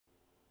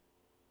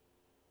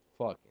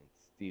fucking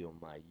steal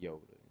my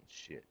Yoda and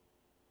shit.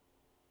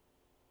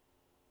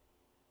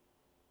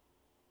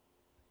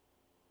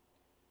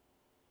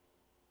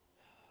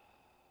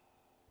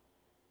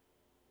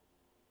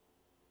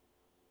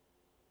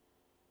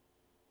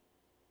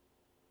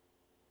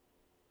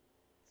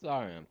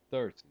 Sorry, I'm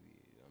thirsty.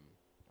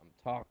 I'm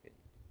talking.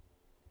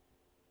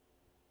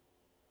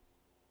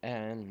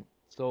 And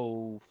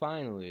so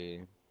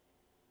finally,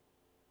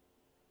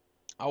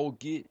 I will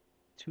get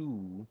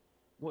to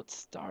what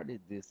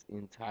started this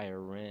entire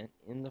rant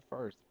in the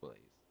first place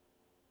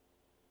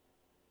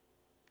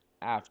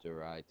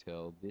after I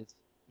tell this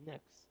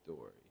next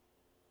story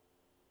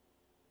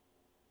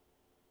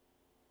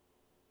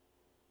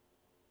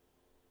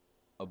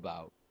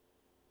about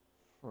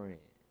friends.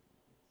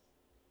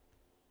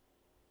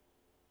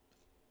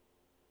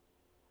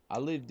 I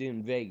lived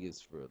in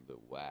Vegas for a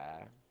little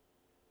while,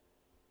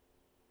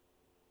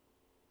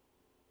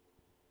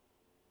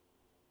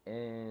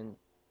 and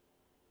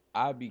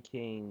I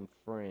became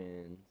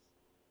friends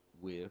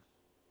with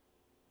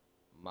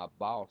my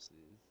bosses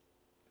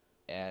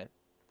at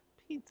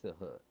Pizza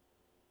Hut.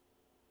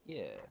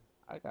 Yeah,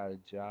 I got a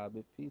job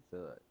at Pizza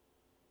Hut.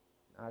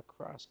 I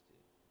crushed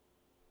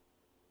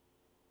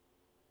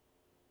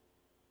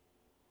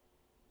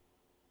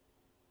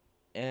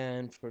it.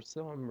 And for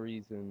some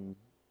reason,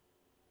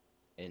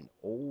 an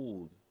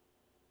old,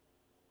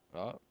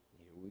 oh,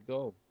 here we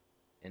go,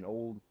 an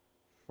old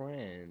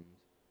friend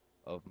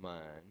of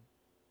mine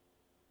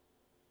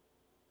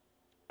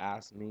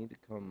asked me to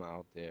come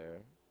out there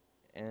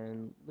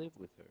and live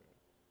with her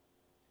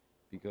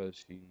because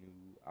she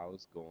knew I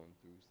was going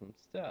through some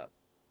stuff.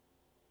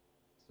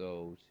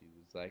 So she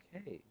was like,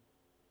 hey,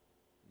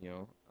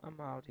 I'm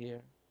out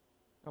here.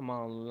 I'm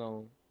all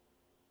alone.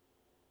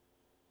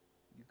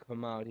 You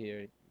come out here,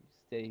 you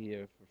stay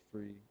here for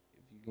free.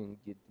 If you can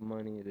get the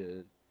money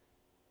to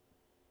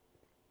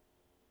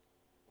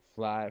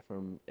fly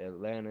from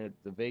Atlanta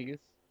to Vegas,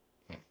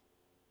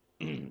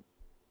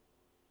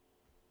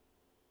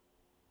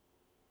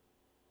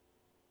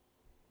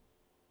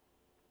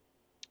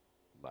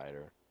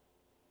 lighter,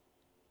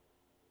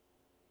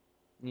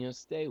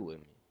 stay with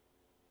me.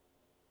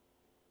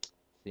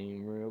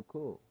 Seem real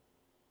cool.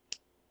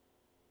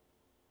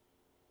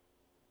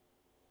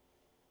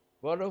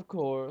 But of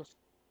course,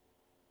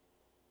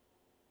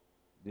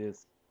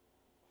 this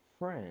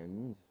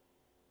friend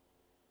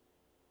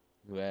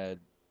who had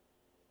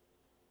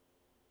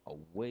a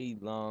way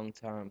long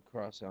time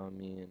crush on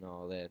me and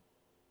all that,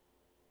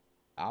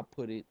 I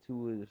put it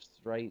to her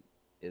straight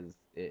as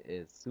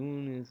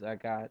soon as I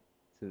got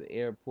to the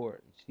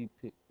airport and she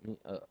picked me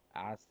up.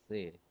 I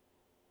said,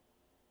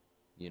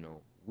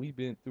 we've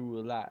been through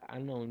a lot. I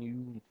known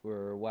you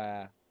for a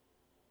while,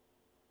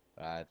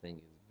 but I think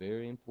it's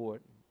very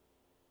important,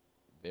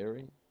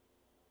 very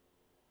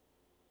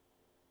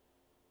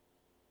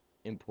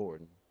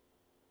important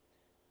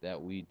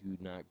that we do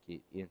not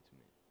get intimate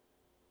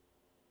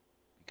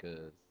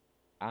because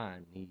I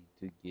need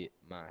to get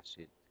my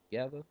shit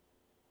together,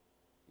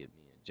 get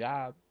me a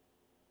job,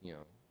 you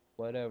know,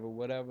 whatever,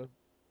 whatever.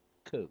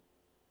 Cool.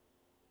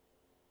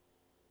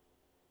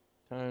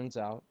 Turns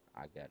out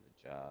I got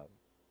a job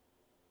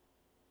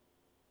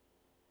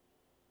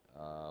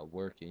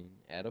working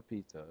at a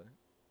pizza Hut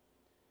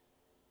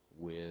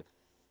with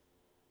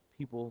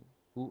people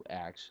who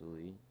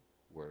actually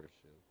worship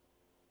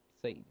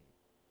Satan.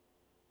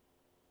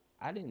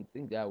 I didn't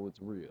think that was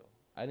real.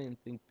 I didn't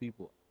think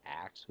people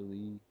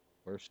actually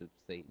worship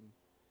Satan.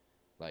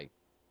 Like,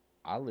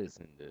 I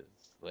listened to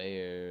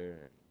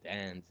Slayer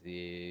and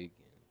Danzig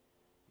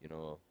and, you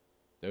know,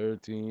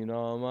 13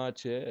 on my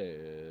chest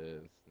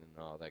and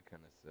all that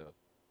kind of stuff.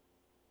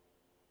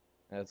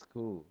 That's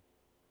cool.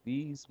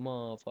 These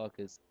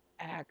motherfuckers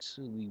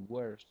actually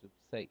worship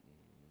Satan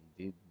and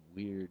did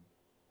weird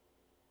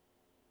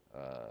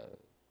uh,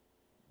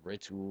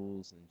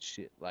 rituals and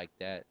shit like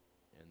that.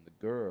 And the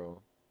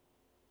girl,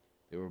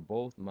 they were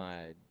both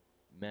my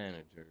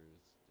managers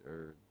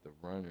or the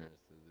runners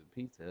of the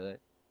Pizza Hut.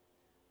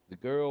 The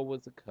girl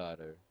was a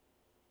cutter,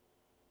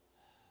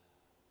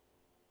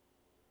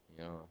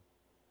 you know.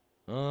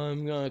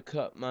 I'm gonna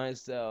cut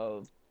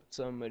myself.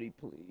 Somebody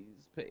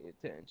please pay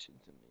attention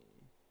to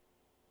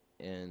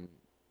me. And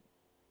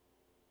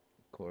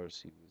of course,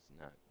 he was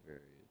not very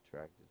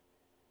attractive.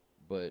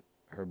 But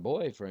her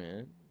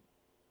boyfriend,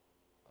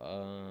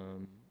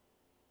 um,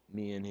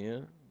 me and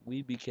him,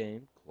 we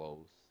became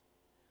close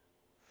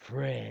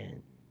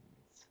friends.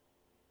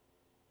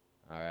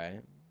 All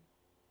right.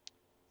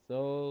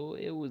 So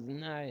it was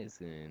nice,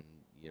 and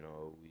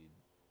we'd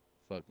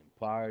fucking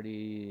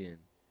party and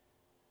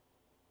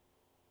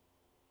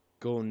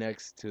go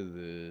next to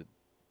the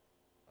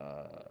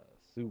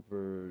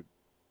super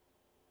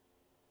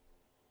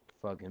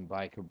fucking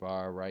biker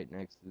bar right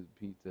next to the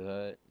Pizza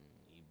Hut,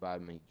 and he'd buy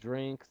me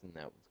drinks, and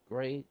that was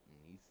great. And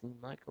he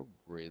seemed like a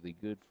really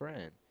good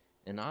friend.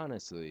 And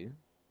honestly,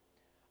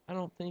 I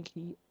don't think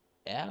he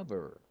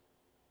ever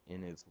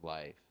in his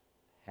life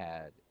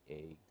had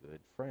a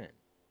good friend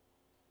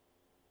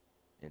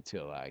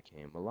until I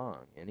came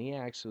along. And he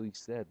actually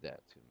said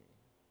that to me.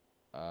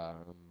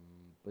 Um,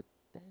 but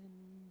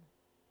then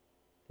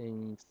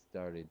things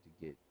started to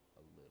get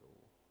a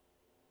little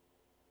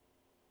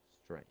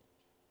strange.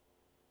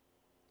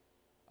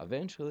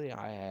 Eventually,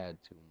 I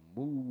had to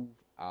move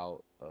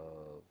out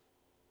of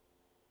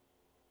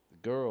the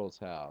girl's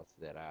house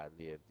that I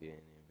lived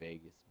in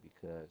Vegas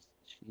because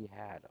she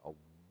had a,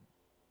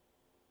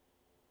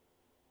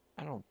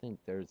 I don't think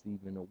there's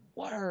even a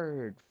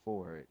word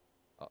for it,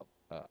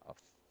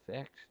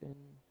 affection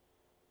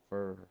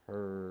for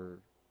her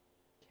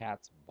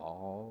cat's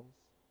balls.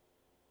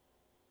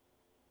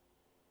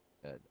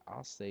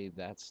 I'll save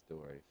that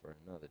story for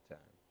another time.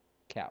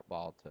 Cat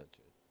ball toucher.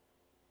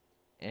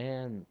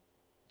 And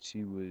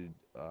she would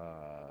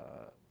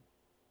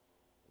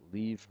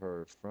leave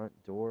her front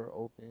door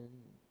open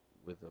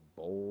with a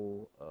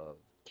bowl of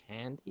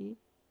candy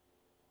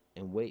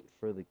and wait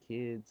for the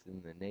kids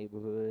in the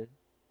neighborhood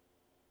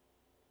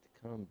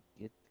to come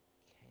get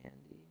the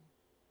candy.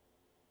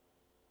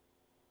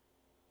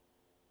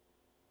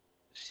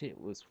 Shit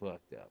was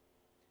fucked up.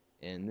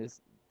 And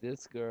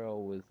this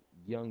girl was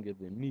younger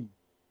than me.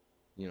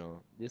 You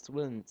know, this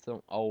wasn't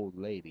some old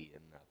lady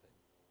or nothing.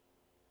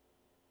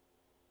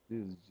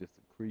 This was just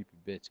a creepy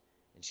bitch.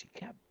 And she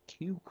kept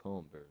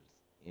cucumbers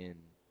in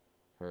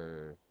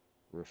her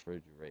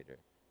refrigerator.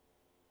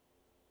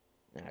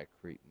 And that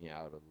creeped me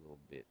out a little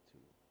bit too.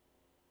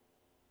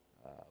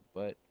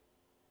 But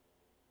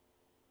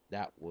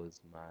that was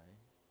my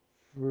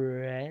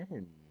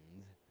friend.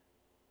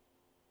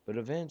 But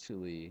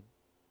eventually,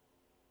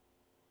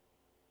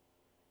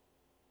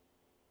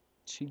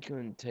 she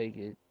couldn't take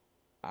it.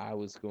 I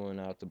was going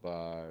out to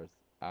bars.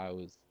 I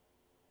was,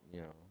 you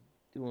know,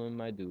 doing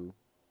my due.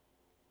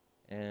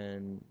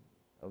 And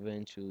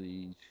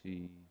eventually,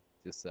 she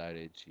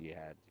decided she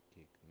had to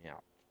kick me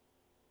out.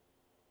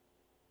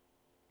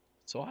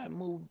 So I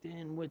moved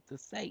in with the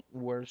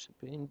Satan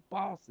worshiping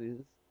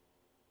bosses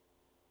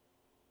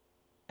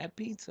at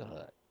Pizza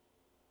Hut,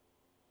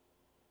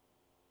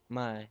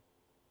 my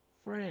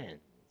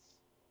friends.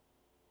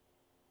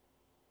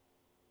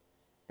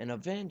 And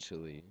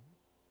eventually,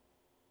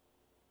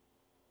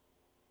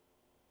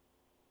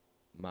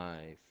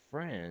 my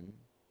friend,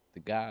 the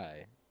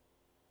guy,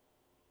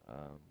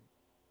 um,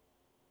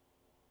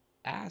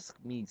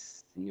 asked me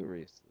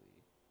seriously,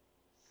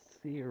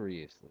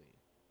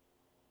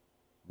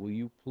 will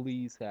you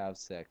please have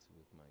sex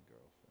with my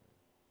girlfriend?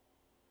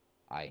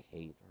 I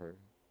hate her.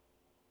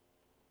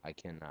 I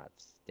cannot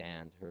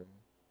stand her.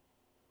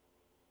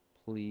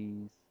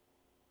 Please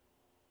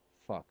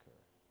fuck her.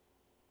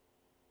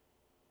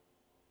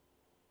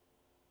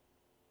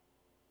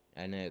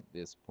 And at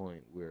this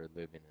point, we're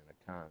living in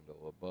a condo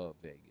above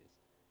Vegas,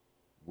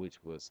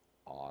 which was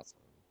awesome.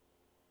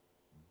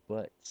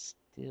 But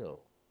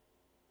still,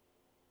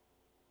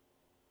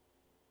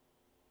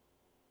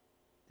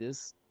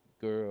 this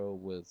girl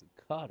was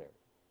a cutter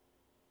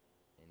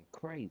and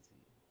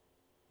crazy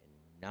and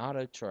not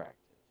attractive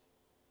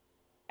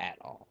at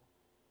all.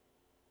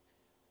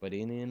 But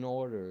in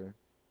order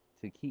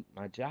to keep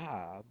my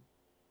job,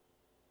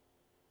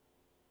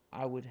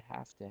 I would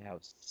have to have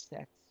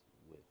sex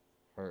with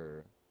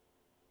her,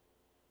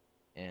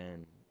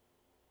 and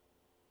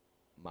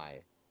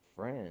my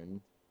friend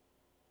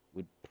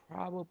would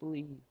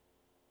probably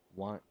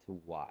want to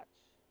watch.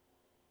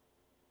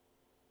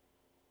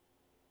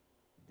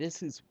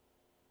 This is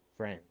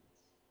Friends.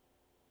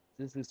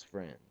 This is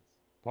Friends,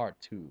 part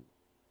two.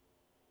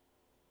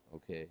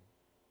 Okay.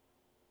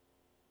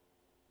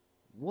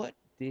 What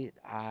did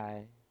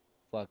I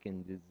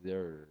fucking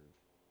deserve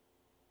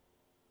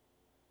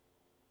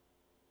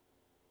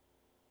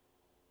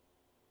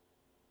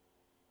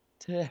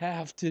to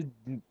have to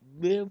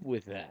live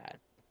with that?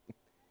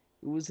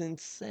 It was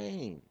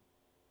insane.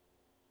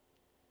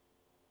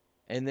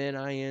 And then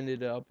I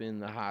ended up in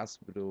the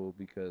hospital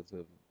because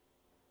of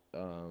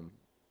um,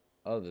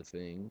 other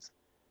things.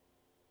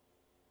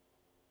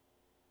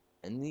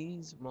 And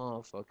these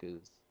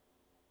motherfuckers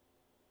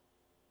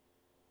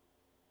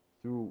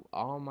threw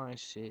all my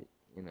shit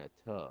in a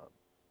tub.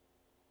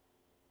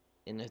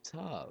 In a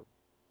tub.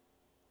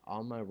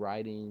 All my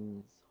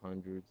writings,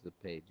 hundreds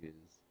of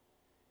pages,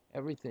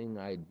 everything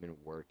I'd been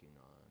working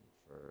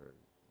on for,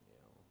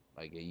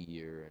 like a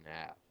year and a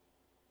half.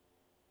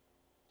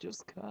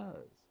 Just cuz.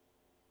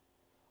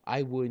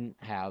 I wouldn't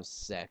have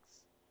sex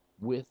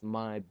with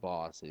my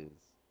boss's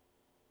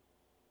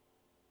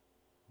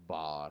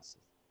boss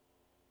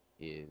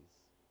is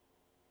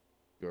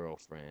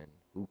girlfriend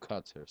who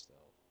cuts herself.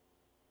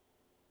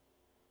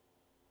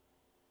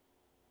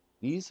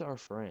 These are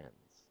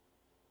friends.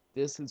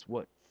 This is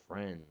what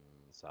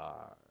friends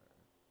are.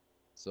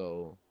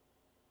 So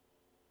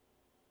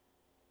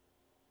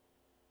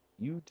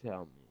you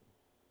tell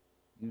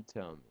me,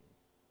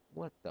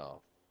 what the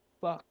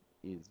fuck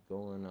is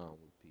going on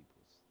with people?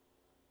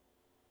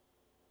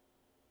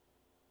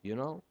 You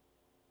know?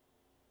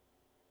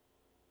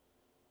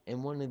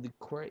 And one of the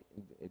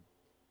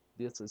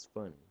this is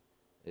funny.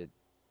 It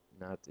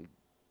not to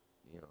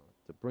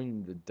to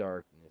bring the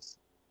darkness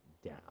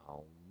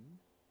down.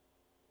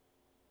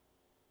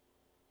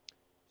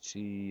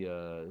 She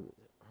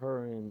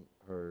her and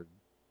her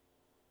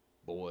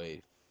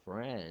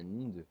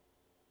boyfriend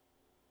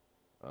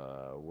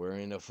were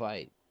in a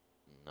fight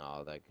and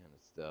all that kind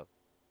of stuff.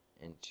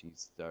 And she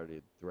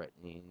started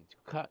threatening to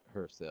cut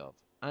herself.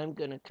 I'm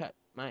gonna cut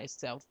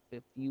myself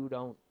if you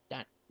don't.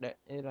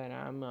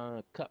 I'm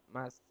gonna cut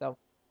myself.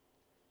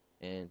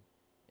 And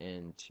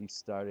she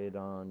started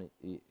on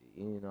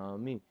in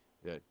on me.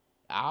 Like,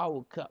 I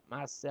will cut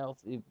myself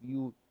if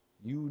you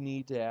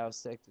need to have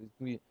sex with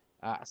me.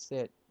 I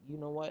said, you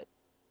know what?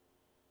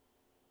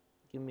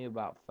 Give me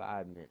about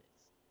 5 minutes.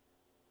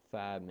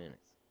 5 minutes.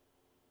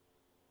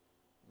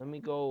 Let me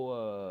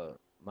go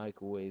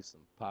microwave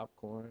some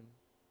popcorn,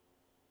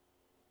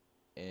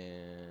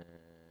 and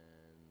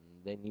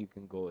then you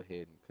can go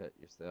ahead and cut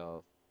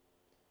yourself.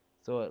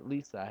 So at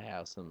least I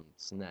have some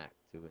snack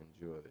to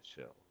enjoy the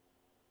show.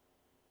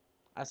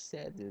 I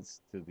said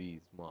this to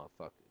these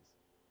motherfuckers.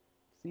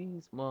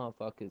 These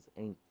motherfuckers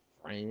ain't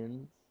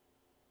friends.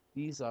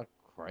 These are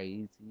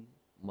crazy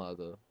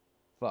motherfuckers.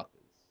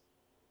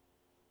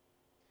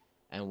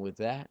 And with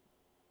that,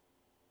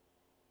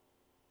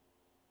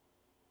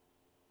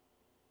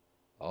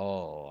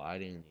 oh, I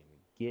didn't even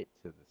get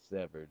to the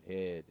severed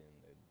head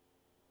and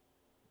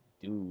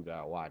the dude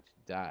I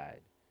watched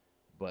died.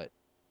 But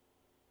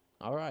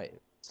all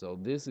right, so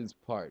this is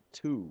part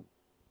two.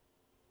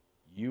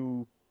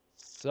 You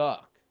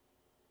suck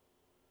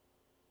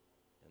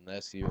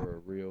unless you're a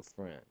real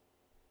friend.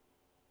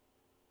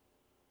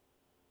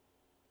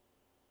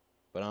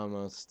 But I'm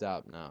gonna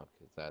stop now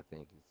because I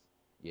think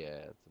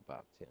it's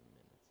about 10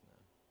 minutes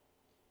now.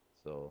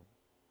 So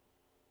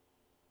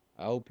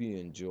I hope you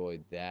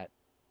enjoyed that,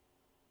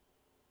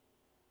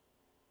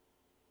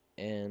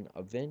 and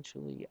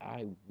eventually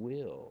I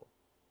will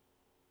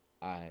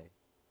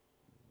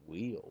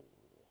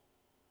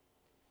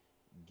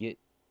get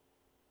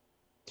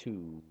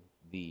to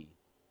the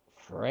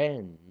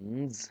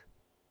friends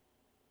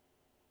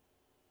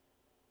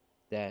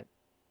that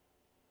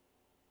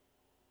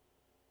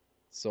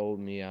sold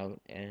me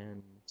out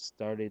and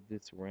started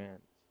this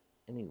rant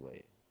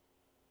anyway.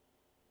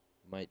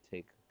 Might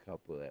take a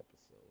couple episodes.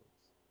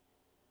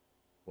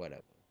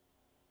 Whatever.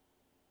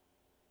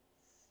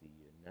 See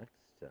you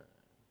next time.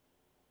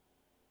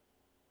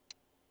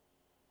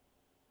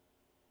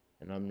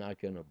 And I'm not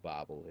gonna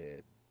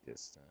bobblehead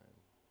this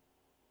time.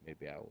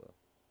 Maybe I will.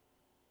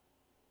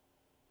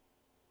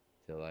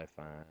 Till I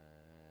find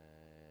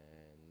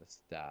the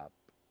stop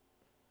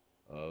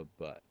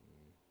button.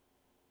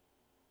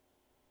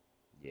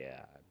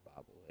 Yeah, I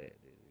bobbleheaded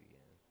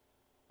again.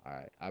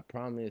 Alright, I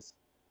promise,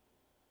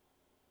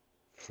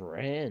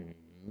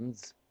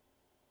 friends,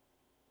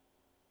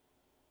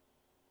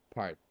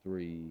 part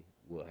 3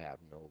 will have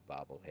no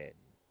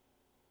bobbleheading.